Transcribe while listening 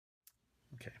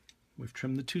We've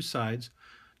trimmed the two sides.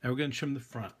 Now we're going to trim the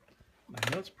front. I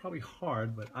know it's probably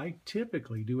hard, but I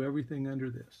typically do everything under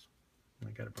this. I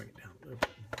got to bring it down a little bit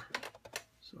more.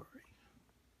 Sorry.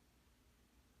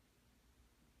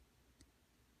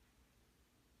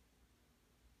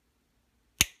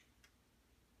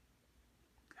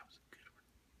 That was a good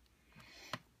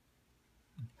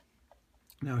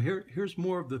one. Now here's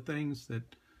more of the things that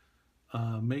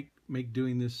make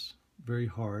doing this very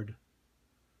hard,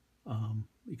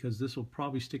 because this will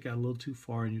probably stick out a little too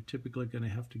far, and you're typically going to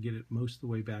have to get it most of the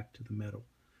way back to the metal.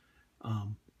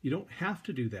 You don't have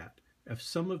to do that. If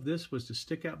some of this was to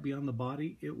stick out beyond the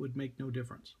body, it would make no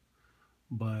difference.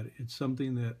 But it's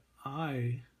something that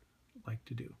I like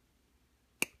to do.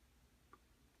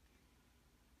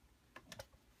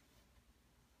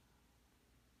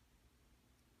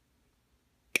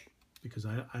 Because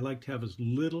I like to have as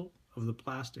little of the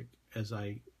plastic as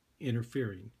I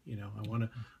interfering. You know, I want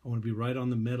to be right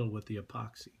on the metal with the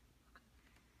epoxy.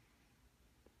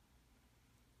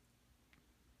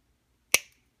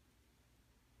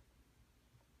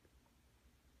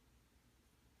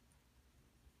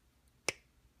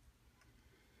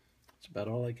 That's about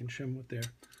all I can trim with there.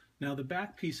 Now the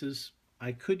back pieces,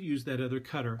 I could use that other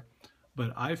cutter,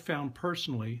 but I found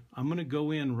personally, I'm going to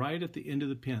go in right at the end of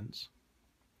the pins.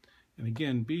 And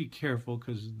again, be careful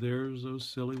because there's those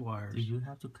silly wires. Do you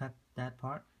have to cut that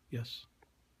part? Yes.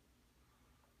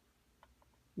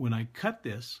 When I cut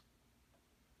this,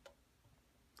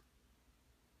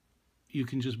 you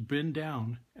can just bend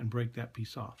down and break that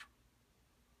piece off.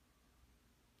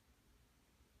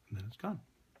 And then it's gone.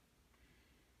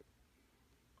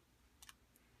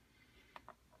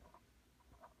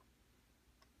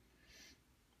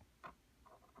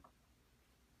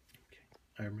 Okay,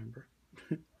 I remember.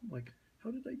 Like,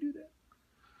 how did I do that?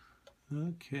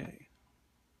 Okay.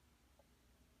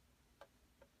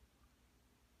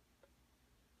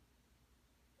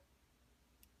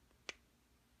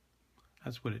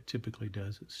 That's what it typically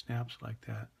does. It snaps like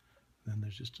that. And then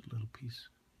there's just a little piece.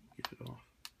 Get it off.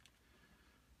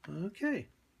 Okay.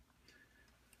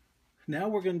 Now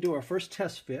we're going to do our first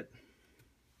test fit.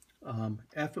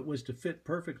 If it was to fit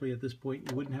perfectly at this point,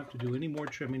 you wouldn't have to do any more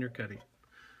trimming or cutting.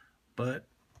 But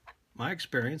my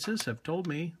experiences have told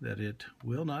me that it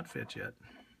will not fit yet.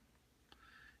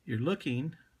 You're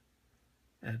looking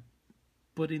at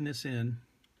putting this in.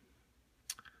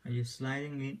 Are you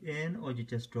sliding it in or you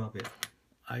just drop it?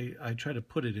 I try to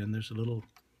put it in. There's a little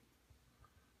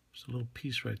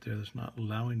piece right there that's not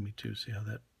allowing me to. See how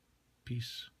that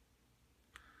piece...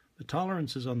 The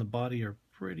tolerances on the body are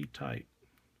pretty tight.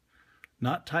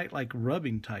 Not tight like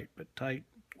rubbing tight, but tight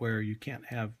where you can't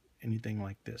have anything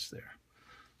like this there.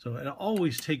 So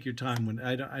always take your time. When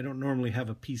I don't normally have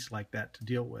a piece like that to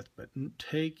deal with, but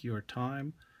take your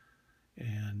time.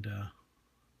 And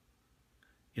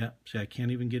yeah, see, I can't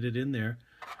even get it in there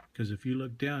because if you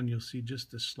look down, you'll see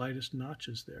just the slightest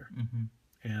notches there,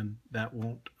 and that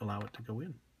won't allow it to go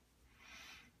in.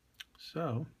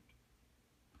 So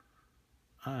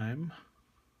I'm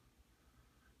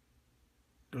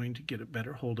going to get a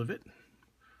better hold of it.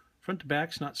 Front to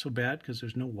back's not so bad because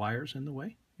there's no wires in the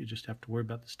way. You just have to worry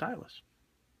about the stylus.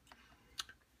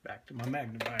 Back to my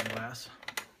magnifying glass.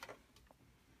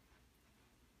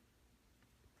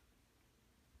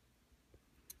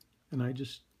 And I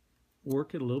just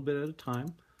work it a little bit at a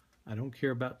time. I don't care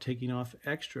about taking off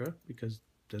extra because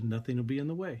then nothing will be in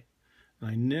the way. And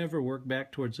I never work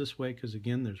back towards this way because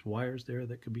again, there's wires there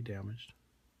that could be damaged.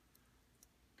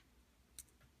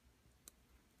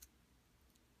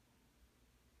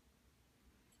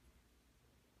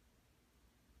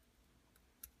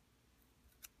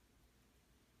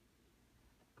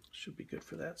 Should be good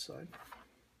for that side.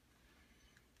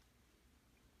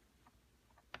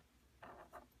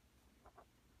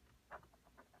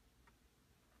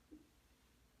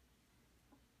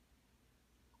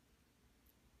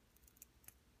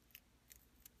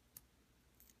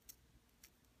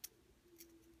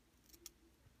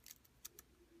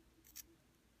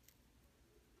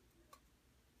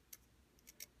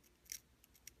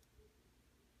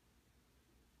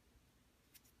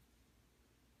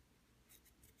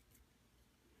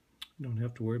 You don't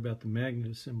have to worry about the magnet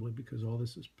assembly because all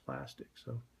this is plastic,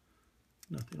 so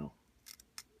nothing will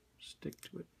stick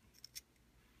to it.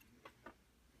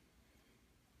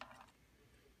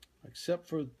 Except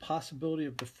for the possibility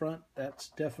of the front, that's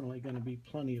definitely going to be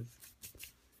plenty of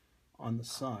on the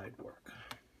side work.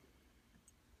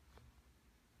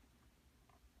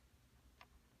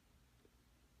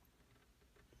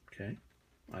 Okay,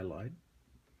 I lied.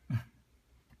 There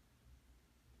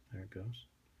it goes.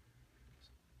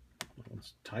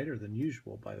 It's tighter than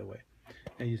usual, by the way.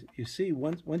 And you see,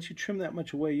 once you trim that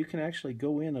much away, you can actually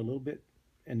go in a little bit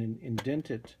and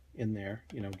indent it in there,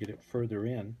 you know, get it further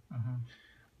in.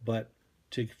 But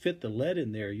to fit the lead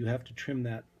in there, you have to trim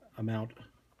that amount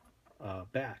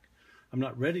back. I'm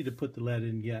not ready to put the lead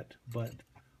in yet, but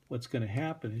what's going to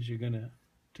happen is you're going to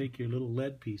take your little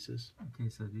lead pieces. Okay,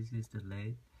 so this is the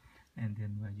lead, and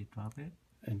then where you drop it?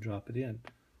 And drop it in.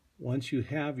 Once you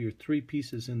have your 3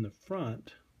 pieces in the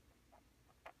front,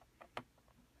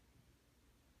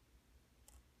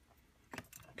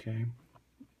 okay,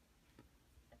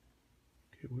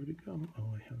 where'd it go?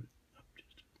 Oh, I have it up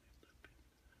just a little bit.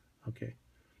 Okay,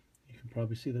 you can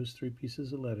probably see those 3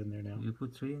 pieces of lead in there now. You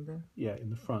put 3 in there? Yeah, in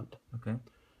the front. Okay.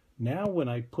 Now when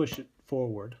I push it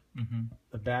forward,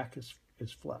 the back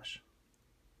is flush.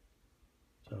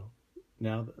 So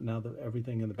now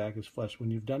everything in the back is flush. When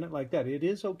you've done it like that, it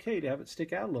is okay to have it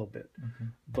stick out a little bit,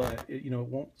 but it, you know, it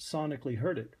won't sonically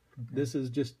hurt it. This is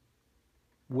just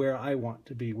where I want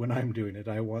to be when I'm doing it.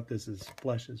 I want this as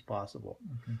flush as possible.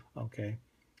 Okay.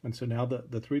 And so now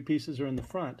the 3 pieces are in the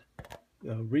front.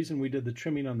 The reason we did the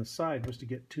trimming on the side was to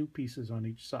get 2 pieces on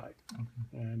each side.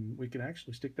 And we can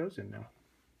actually stick those in now.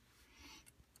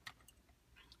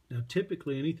 Now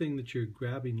typically anything that you're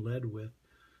grabbing lead with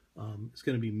is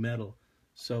going to be metal.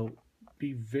 So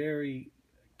be very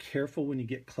careful when you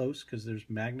get close, because there's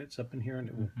magnets up in here and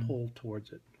it will pull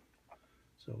towards it.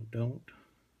 So don't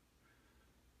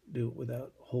do it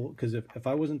without hold, because if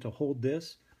I wasn't to hold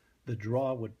this, the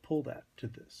draw would pull that to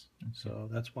this. So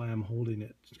that's why I'm holding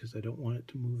it, because I don't want it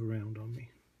to move around on me.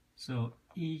 So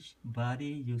each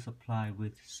body you supply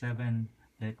with 7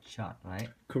 lead shot, right?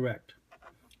 Correct.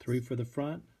 3 for the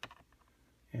front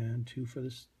and 2 for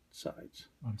the sides.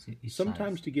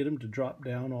 Sometimes to get them to drop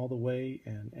down all the way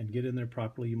and get in there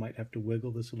properly, you might have to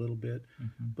wiggle this a little bit.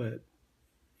 But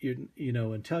you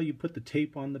know, until you put the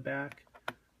tape on the back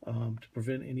to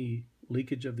prevent any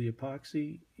leakage of the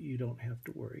epoxy, you don't have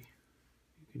to worry.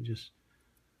 You can just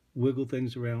wiggle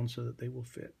things around so that they will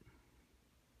fit.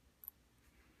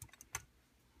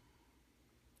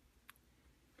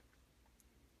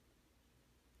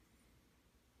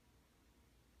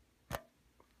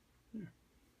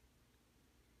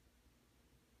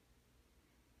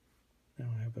 Now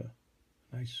I have a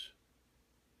nice,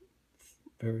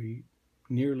 very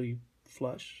nearly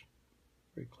flush,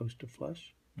 very close to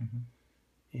flush.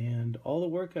 And all the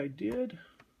work I did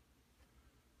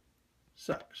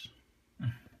sucks.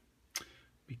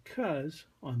 Because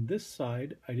on this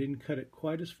side, I didn't cut it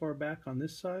quite as far back on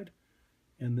this side,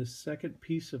 and this second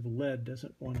piece of lead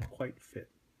doesn't want to quite fit.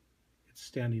 It's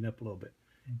standing up a little bit.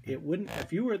 It wouldn't,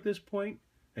 if you were at this point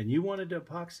and you wanted to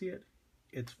epoxy it,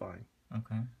 it's fine.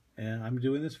 And I'm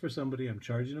doing this for somebody, I'm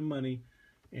charging them money,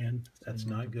 and that's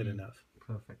not good enough.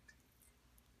 Perfect.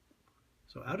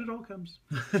 So out it all comes.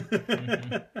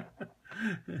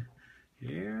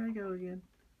 Here I go again.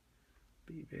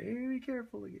 Be very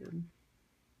careful again.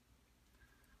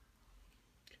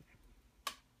 Okay.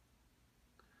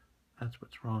 That's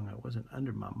what's wrong. I wasn't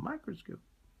under my microscope.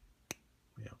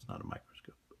 Yeah, it's not a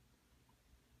microscope. There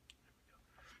we go.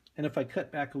 And if I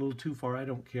cut back a little too far, I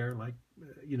don't care. Like,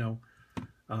 you know,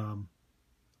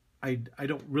 I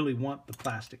don't really want the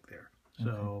plastic there.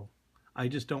 So I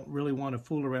just don't really want to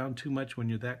fool around too much when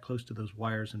you're that close to those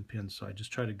wires and pins. So I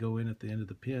just try to go in at the end of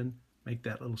the pin, make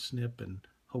that little snip, and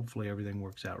hopefully everything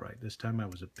works out right. This time I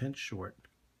was a pinch short.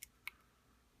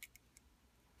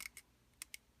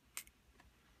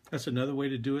 That's another way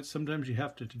to do it. Sometimes you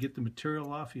have to get the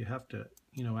material off, you have to,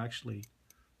 you know, actually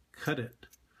cut it.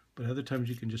 But other times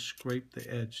you can just scrape the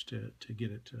edge to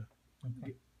get it to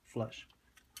get flush.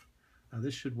 Now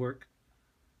this should work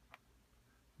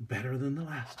better than the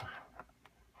last time.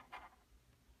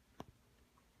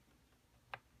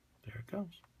 There it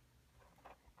goes.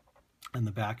 And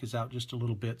the back is out just a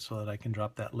little bit so that I can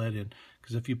drop that lead in.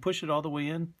 Because if you push it all the way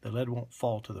in, the lead won't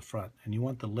fall to the front. And you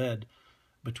want the lead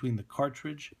between the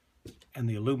cartridge and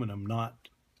the aluminum, not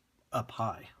up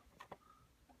high.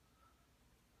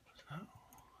 So,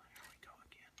 here we go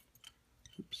again.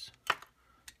 Oops.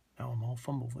 Now I'm all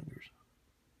fumble fingers.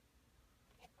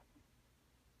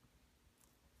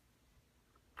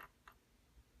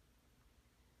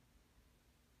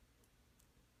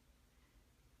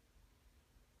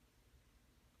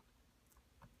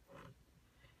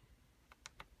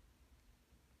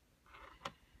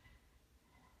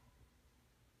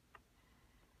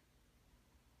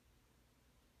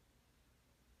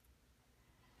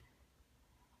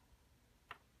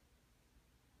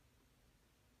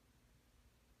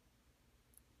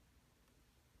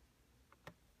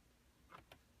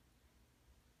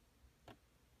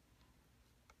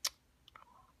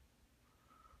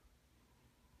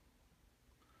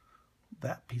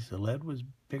 that piece of lead was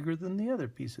bigger than the other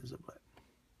pieces of lead.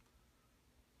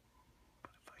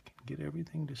 But if I can get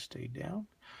everything to stay down,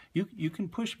 you can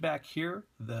push back here.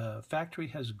 The factory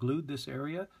has glued this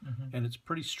area, and it's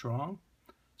pretty strong.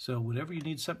 So whenever you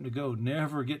need something to go,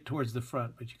 never get towards the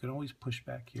front, but you can always push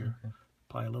back here. Okay.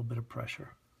 Apply a little bit of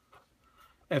pressure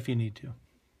if you need to.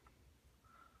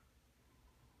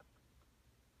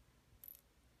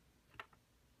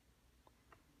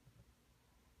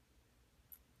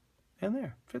 And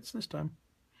there, fits this time.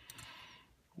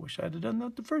 Wish I'd have done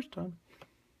that the first time.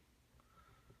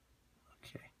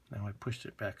 Okay, now I pushed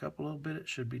it back up a little bit. It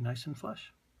should be nice and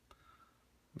flush.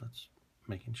 That's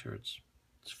making sure it's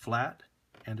flat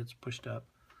and it's pushed up.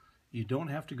 You don't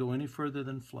have to go any further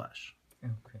than flush.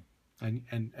 Okay.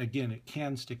 And again, it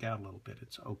can stick out a little bit.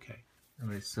 It's okay.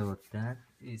 Okay, so that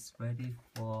is ready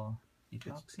for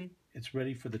epoxy? It's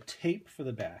ready for the tape for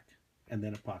the back and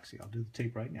then epoxy. I'll do the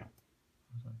tape right now.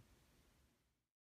 Okay.